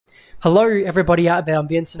Hello everybody out there on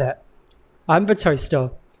the internet, I'm the Toaster,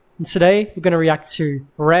 and today we're going to react to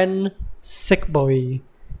Ren Sickboi.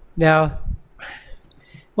 Now,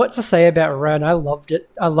 what to say about Ren? I loved it.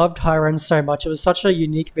 I loved High Ren so much. It was such a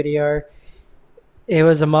unique video. It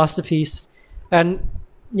was a masterpiece, and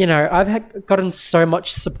you know, gotten so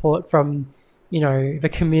much support from, you know, the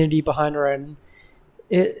community behind Ren.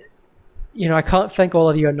 I can't thank all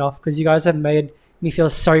of you enough because you guys have made me feel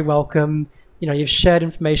so welcome. You know, you've shared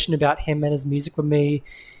information about him and his music with me,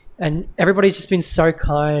 and everybody's just been so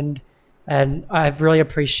kind, and I've really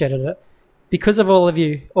appreciated it. Because of all of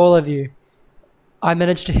you, I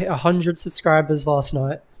managed to hit 100 subscribers last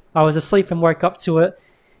night. I was asleep and woke up to it,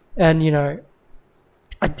 and you know,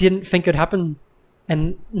 I didn't think it'd happen,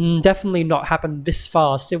 and definitely not happen this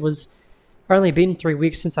fast. It was only been 3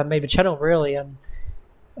 weeks since I made the channel, really, and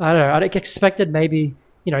I don't know, I'd expected maybe,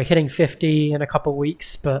 you know, hitting 50 in a couple of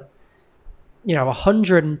weeks, but you know,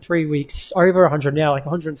 103 weeks, over 100 now, like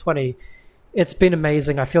 120. It's been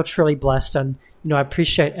amazing. I feel truly blessed, and you know, I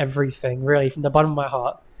appreciate everything, really, from the bottom of my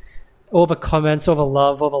heart. All the comments, all the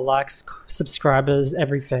love, all the likes, subscribers,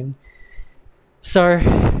 everything.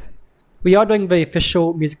 So, we are doing the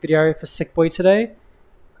official music video for Sickboi today.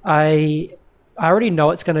 I already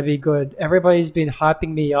know it's going to be good. Everybody's been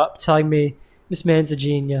hyping me up, telling me this man's a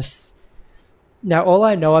genius. Now, all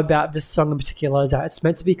I know about this song in particular is that it's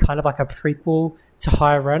meant to be kind of like a prequel to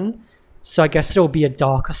High Ren. So I guess it'll be a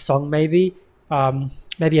darker song, maybe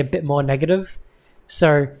a bit more negative.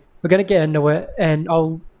 So we're going to get into it, and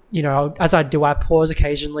as I do, I pause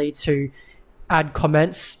occasionally to add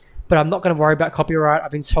comments, but I'm not going to worry about copyright. I've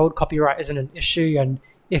been told copyright isn't an issue, and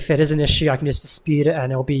if it is an issue, I can just dispute it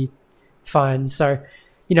and it'll be fine. So,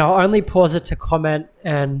 you know, I'll only pause it to comment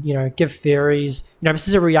and, you know, give theories. You know, this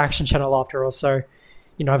is a reaction channel after all, so,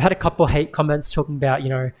 you know, I've had a couple hate comments talking about, you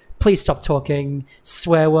know, please stop talking,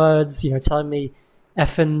 swear words, you know, telling me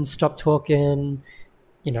effing stop talking,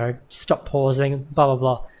 you know, stop pausing, blah, blah,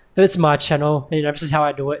 blah. But it's my channel, and, you know, this is how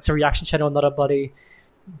I do it. It's a reaction channel, not a bloody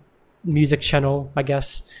music channel, I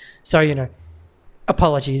guess. So, you know,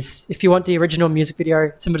 apologies. If you want the original music video,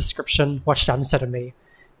 it's in the description. Watch that instead of me.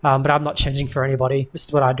 But I'm not changing for anybody. This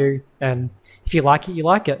is what I do, and if you like it, you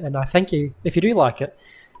like it, and I thank you if you do like it.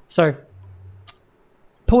 So,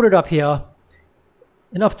 pulled it up here.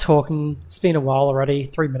 Enough talking. It's been a while already,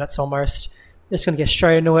 3 minutes almost. Just gonna get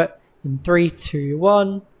straight into it. In 3, 2,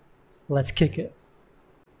 1, let's kick it.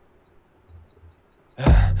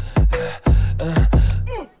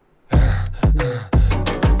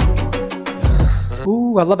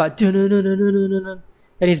 Ooh, I love that.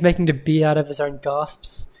 And he's making the beat out of his own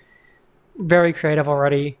gasps. Very creative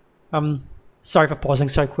already. Sorry for pausing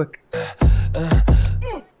so quick.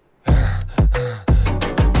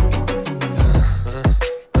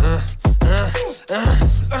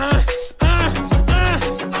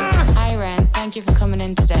 Hi Ren, thank you for coming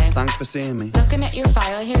in today. Thanks for seeing me. Looking at your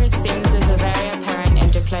file here, it seems there's a very apparent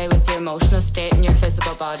interplay with your emotional state and your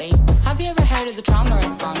physical body. Have you ever heard of the trauma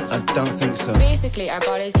response? I don't think so. Basically, our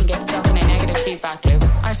bodies can get stuck in a negative feedback loop.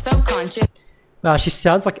 Our subconscious... Wow, she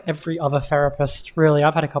sounds like every other therapist, really.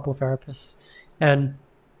 I've had a couple of therapists, and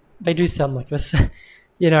they do sound like this.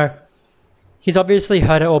 You know, he's obviously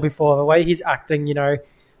heard it all before. The way he's acting, you know,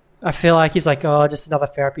 I feel like he's like, oh, just another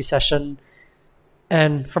therapy session.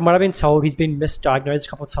 And from what I've been told, he's been misdiagnosed a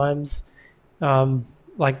couple of times.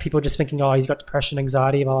 Like people just thinking, oh, he's got depression,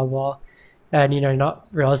 anxiety, blah, blah, blah. And, you know, not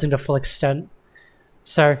realizing the full extent.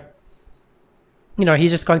 So, you know, he's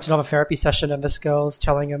just going to another therapy session, and this girl's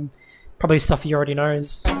telling him probably stuff he already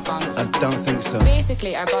knows. response. I don't think so.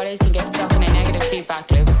 Basically, our bodies can get stuck in a negative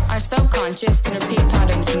feedback loop. Our subconscious can repeat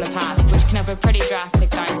patterns from the past, which can have a pretty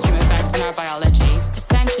drastic downstream effect on our biology.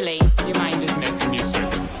 Essentially, your mind is making you sick.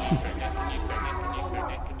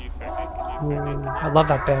 I love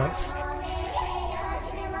that bounce.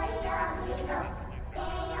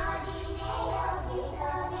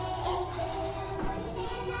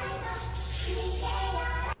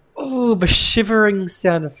 Oh, the shivering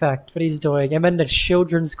sound effect, what he's doing. And then the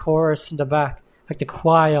children's chorus in the back, like the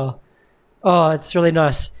choir. Oh, it's really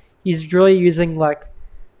nice. He's really using, like,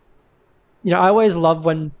 you know, I always love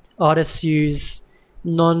when artists use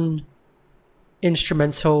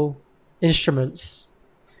non-instrumental instruments.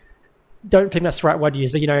 Don't think that's the right word to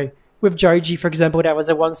use, but, you know, with Joji, for example, there was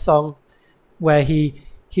a one song where he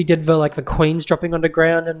did the, like, the Queens dropping on the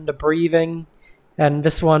ground and the breathing. And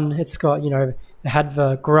this one, it's got, you know, it had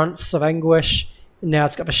the grunts of anguish, and now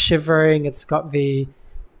it's got the shivering, it's got the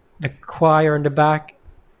choir in the back.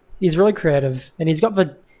 He's really creative, and he's got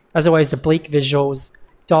the, as always, the bleak visuals,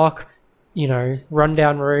 dark, you know,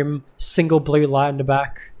 rundown room, single blue light in the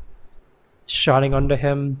back, shining onto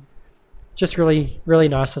him. Just really, really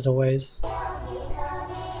nice as always.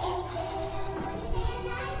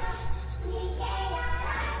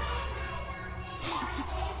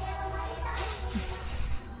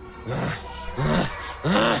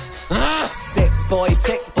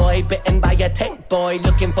 Sick boy, bitten by a tick boy,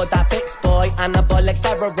 looking for that fix boy, anabolic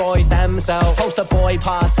steroids, stem cell, poster boy,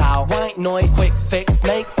 pass out, white noise, quick fix,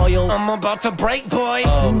 snake oil, I'm about to break boy.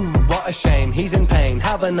 Oh, what a shame, he's in pain,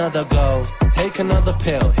 have another go, take another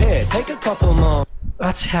pill, here, take a couple more.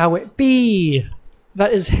 That's how it be.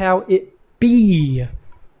 That is how it be.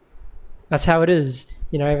 That's how it is.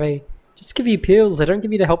 You know, they just give you pills. They don't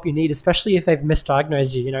give you the help you need, especially if they've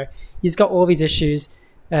misdiagnosed you. You know, he's got all these issues,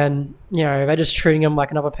 and you know they're just treating him like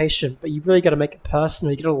another patient. But you really got to make it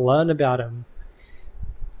personal. You got to learn about him.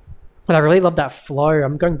 And I really love that flow.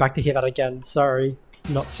 I'm going back to hear that again. Sorry,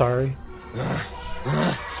 not sorry.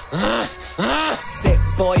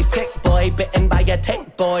 Sick boy, bitten by a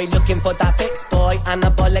tick boy, looking for that fix boy,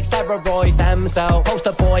 anabolic steroids, stem cell,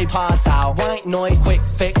 poster boy, pass out, white noise, quick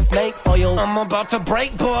fix, snake oil, I'm about to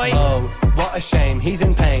break boy. Oh, what a shame, he's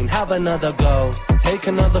in pain, have another go, take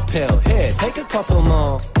another pill, here, take a couple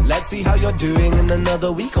more, let's see how you're doing in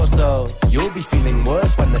another week or so, you'll be feeling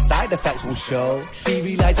worse when the side effects will show,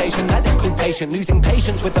 derealization, medical patient, losing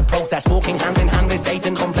patience with the process, walking hand in hand with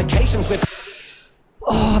Satan, complications with...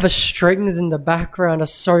 Oh, the strings in the background are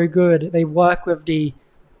so good. They work with the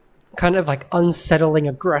kind of like unsettling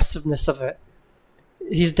aggressiveness of it.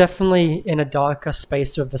 He's definitely in a darker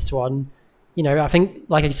space with this one. You know, I think,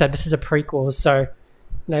 like you said, this is a prequel, so you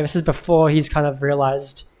know, this is before he's kind of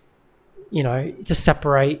realized, you know, to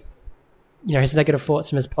separate, you know, his negative thoughts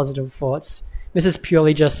from his positive thoughts. This is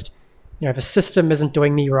purely just, you know, the system isn't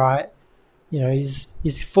doing me right. You know,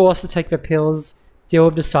 he's forced to take the pills, deal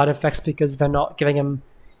with the side effects because they're not giving him,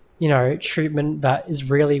 you know, treatment that is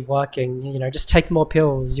really working. You know, just take more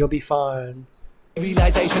pills, you'll be fine.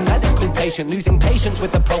 Realization, medical patient, losing patience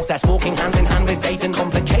with the process, walking hand in hand with Satan,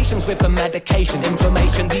 complications with the medication,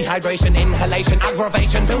 inflammation, dehydration, inhalation,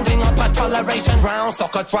 aggravation, building up a toleration, drown,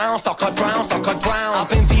 soccer, drown, soccer, drown, soccer, drown. I've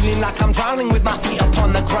been feeling like I'm drowning with my feet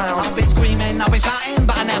upon the ground. I've been screaming, I've been shouting,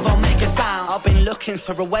 but I never make a sound. I've been looking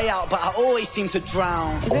for a way out, but I always seem to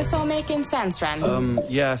drown. Is this all making sense, Ren?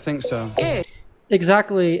 Yeah, I think so. Good.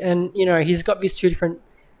 Exactly, and you know, he's got these two different...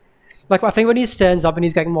 Like, I think when he stands up and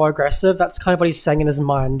he's getting more aggressive, that's kind of what he's saying in his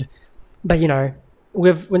mind. But, you know,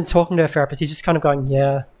 when talking to a therapist, he's just kind of going,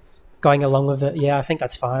 yeah, going along with it. Yeah, I think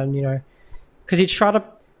that's fine, you know. Because you try to...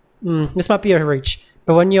 this might be a reach,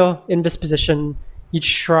 but when you're in this position, you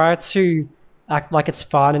try to act like it's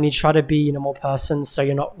fine and you try to be a normal person so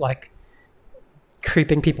you're not, like,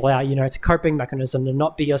 creeping people out, you know. It's a coping mechanism to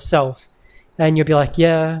not be yourself. And you'll be like,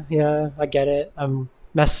 yeah, I get it. I'm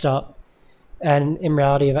messed up. And in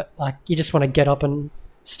reality, like, you just want to get up and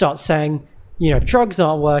start saying, you know, drugs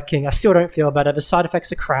aren't working. I still don't feel better. The side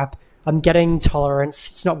effects are crap. I'm getting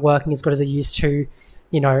tolerance. It's not working as good as it used to.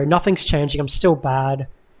 You know, nothing's changing. I'm still bad.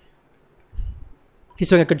 He's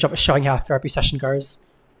doing a good job of showing how a therapy session goes.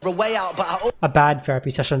 A bad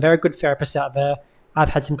therapy session. There are good therapists out there. I've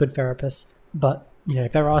had some good therapists. But, you know,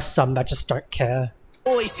 there are some that just don't care.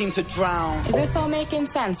 Always seem to drown. Is this all making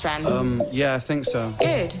sense, Ren? Yeah, I think so.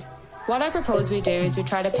 Good. What I propose we do is we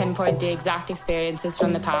try to pinpoint the exact experiences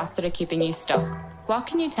from the past that are keeping you stuck. What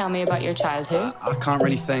can you tell me about your childhood? I can't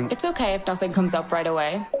really think. It's okay if nothing comes up right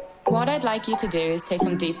away. What I'd like you to do is take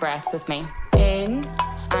some deep breaths with me. In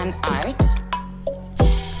and out.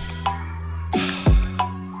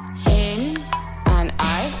 In and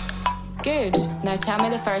out. Good. Now tell me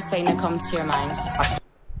the first thing that comes to your mind.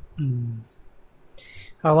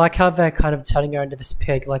 I like how they're kind of turning her into this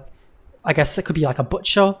pig. Like, I guess it could be like a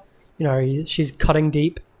butcher. You know, she's cutting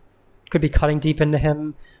deep. Could be cutting deep into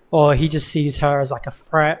him. Or he just sees her as like a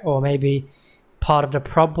threat or maybe part of the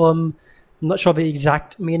problem. I'm not sure the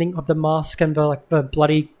exact meaning of the mask and the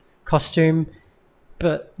bloody costume.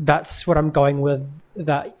 But that's what I'm going with.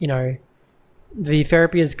 That, you know, the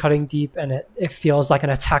therapy is cutting deep and it feels like an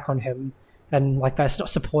attack on him. And like that's not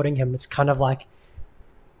supporting him. It's kind of like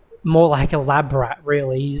more like a lab rat,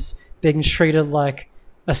 really. He's being treated like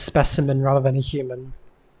a specimen rather than a human.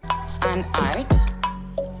 And out.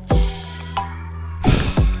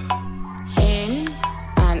 In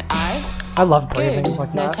and out. I love breathing Good.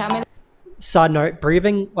 like Now that. tell me. Side note,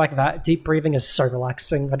 breathing like that, deep breathing is so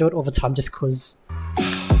relaxing. I do it all the time just because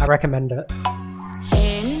I recommend it.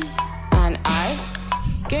 In and out.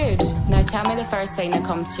 Good. Now tell me the first thing that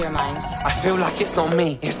comes to your mind. I feel like it's not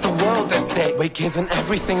me, it's the world that's sick. We're given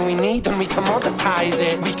everything we need and we commoditize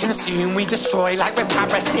it. We consume, we destroy like we're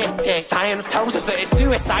parasitic. Science tells us that it's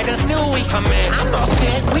suicide and still we commit. I'm not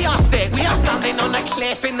sick, we are sick. We are standing on a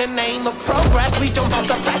cliff in the name of progress. We jump off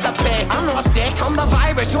the precipice. I'm not sick, I'm the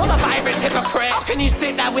virus, you're the virus, hypocrite. How can you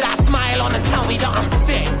sit there with that smile on and tell me that I'm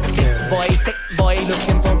sick? Sick boy,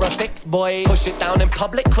 looking for a fix, boy. Push it down in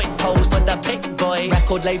public, quick pose for the pick, boy.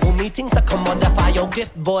 Record label meetings that commodify your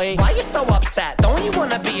gift, boy. Why you so upset? Don't you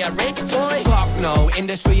wanna be a rich boy? Fuck no,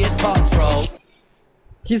 industry is cutthroat.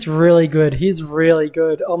 He's really good. He's really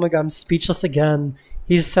good. Oh my god, I'm speechless again.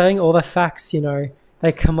 He's saying all the facts, you know.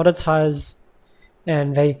 They commoditize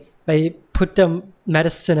and they put the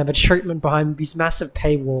medicine and the treatment behind these massive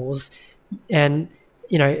paywalls, and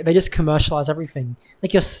you know, they just commercialize everything.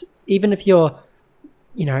 Like even if you're,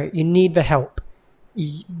 you know, you need the help.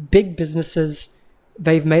 Big businesses,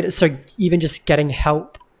 they've made it so even just getting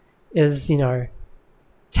help is, you know,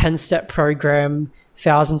 10-step program,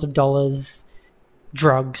 thousands of dollars,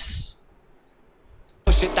 drugs.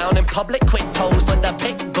 Push it down in public, quick pose for the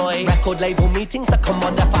pick, boy. Record label meetings that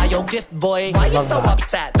commodify your gift, boy. Why you so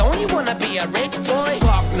upset? Don't you wanna be a rich boy?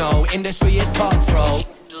 Fuck no, industry is cutthroat.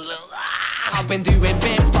 I've been doing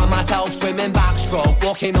bits by myself, swimming backstroke,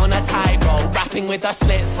 walking on a tightrope, rapping with a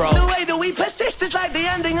slit throat. The way that we persist is like the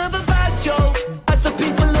ending of a bad joke. As the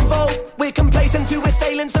people evolve, we're complacent to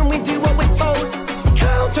assailants and we do what we're told.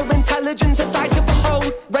 Counterintelligence, a sight to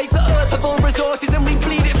behold. Rape the earth of all resources and we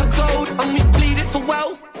bleed it for gold. And we bleed it for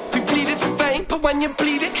wealth, we bleed it for fame. But when you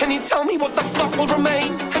bleed it, can you tell me what the fuck will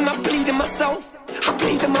remain? And I bleed in myself, I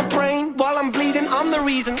bleed in my brain. While I'm bleeding, I'm the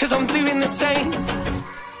reason, cause I'm doing the same.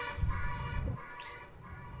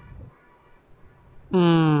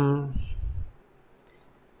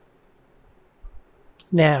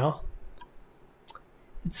 Now,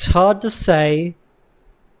 it's hard to say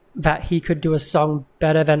that he could do a song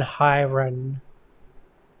better than Hiren.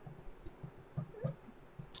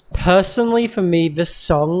 Personally, for me, this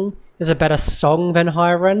song is a better song than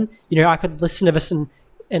Hiren. You know, I could listen to this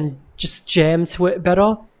and just jam to it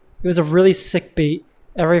better. It was a really sick beat.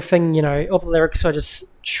 Everything, you know, all the lyrics are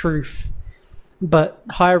just truth. But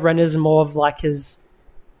Hiren is more of like his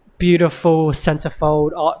beautiful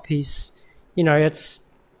centerfold art piece. You know, it's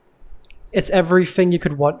everything you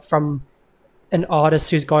could want from an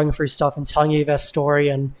artist who's going through stuff and telling you their story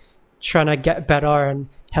and trying to get better and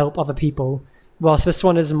help other people. Whilst this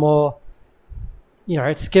one is more, you know,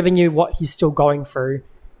 it's giving you what he's still going through,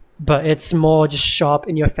 but it's more just sharp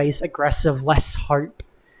in your face, aggressive, less hope.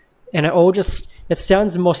 And it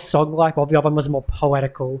sounds more song-like, while the other one was more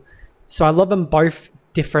poetical. So I love them both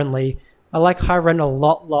differently. I like Hiren a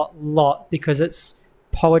lot because it's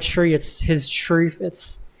poetry, it's his truth,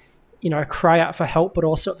 it's, you know, a cry out for help, but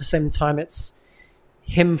also at the same time it's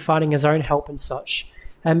him finding his own help and such.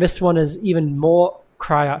 And this one is even more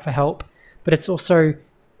cry out for help, but it's also,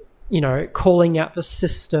 you know, calling out the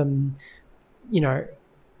system, you know,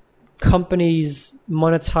 companies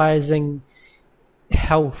monetizing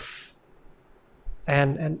health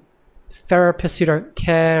and therapists who don't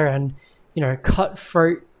care, and, you know,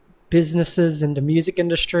 cutthroat businesses in the music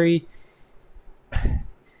industry.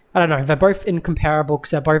 I don't know, they're both incomparable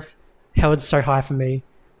because they're both held so high for me.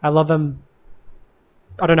 I love them.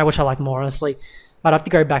 I don't know which I like more, honestly. I'd have to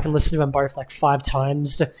go back and listen to them both like 5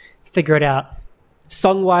 times to figure it out.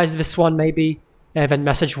 Song-wise, this one maybe, and then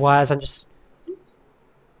message-wise, I'm just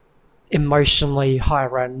emotionally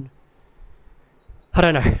Hiren. I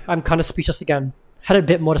don't know, I'm kind of speechless again. Had a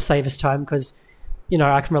bit more to say this time because, you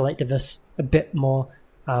know, I can relate to this a bit more.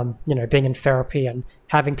 You know, being in therapy and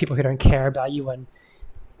having people who don't care about you, and,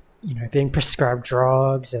 you know, being prescribed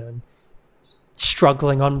drugs and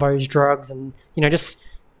struggling on those drugs, and, you know, just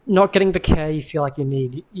not getting the care you feel like you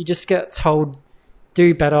need. You just get told,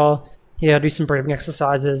 do better, yeah, do some breathing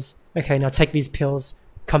exercises, okay, now take these pills,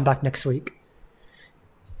 come back next week.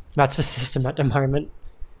 That's the system at the moment.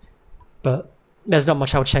 But there's not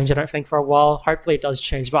much I'll change, I don't think, for a while. Hopefully it does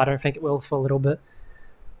change, but I don't think it will for a little bit.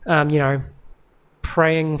 You know,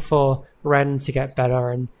 praying for Ren to get better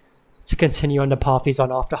and to continue on the path he's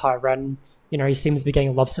on after Hiren. You know, he seems to be getting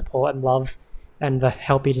a lot of support and love and the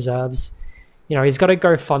help he deserves. You know, he's got a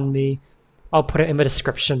GoFundMe. I'll put it in the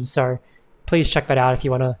description, so please check that out if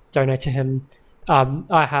you want to donate to him.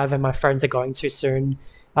 I have, and my friends are going to soon.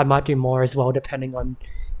 I might do more as well, depending on,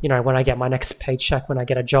 you know, when I get my next paycheck, when I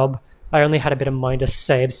get a job. I only had a bit of money to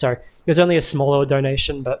save, so it was only a small little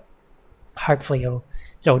donation, but hopefully he'll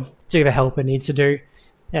do the help it needs to do.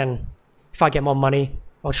 And if I get more money,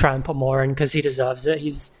 I'll try and put more in, because he deserves it.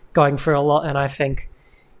 He's going through a lot, and I think,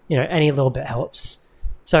 you know, any little bit helps.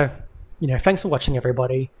 So, you know, thanks for watching,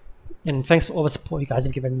 everybody. And thanks for all the support you guys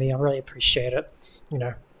have given me. I really appreciate it. You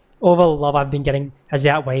know, all the love I've been getting has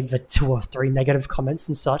outweighed the 2 or 3 negative comments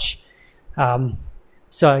and such.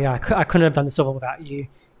 So yeah, I couldn't have done this all without you.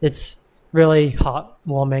 It's really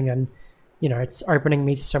heartwarming, and you know, it's opening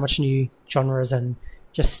me to so much new genres and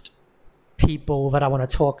just people that I want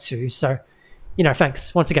to talk to. So, you know,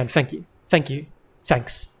 thanks once again. Thank you,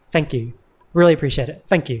 thanks, thank you. Really appreciate it.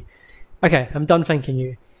 Thank you. Okay, I'm done thanking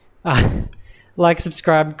you. Like,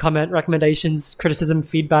 subscribe, comment, recommendations, criticism,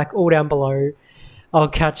 feedback, all down below. I'll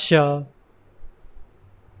catch you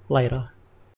later.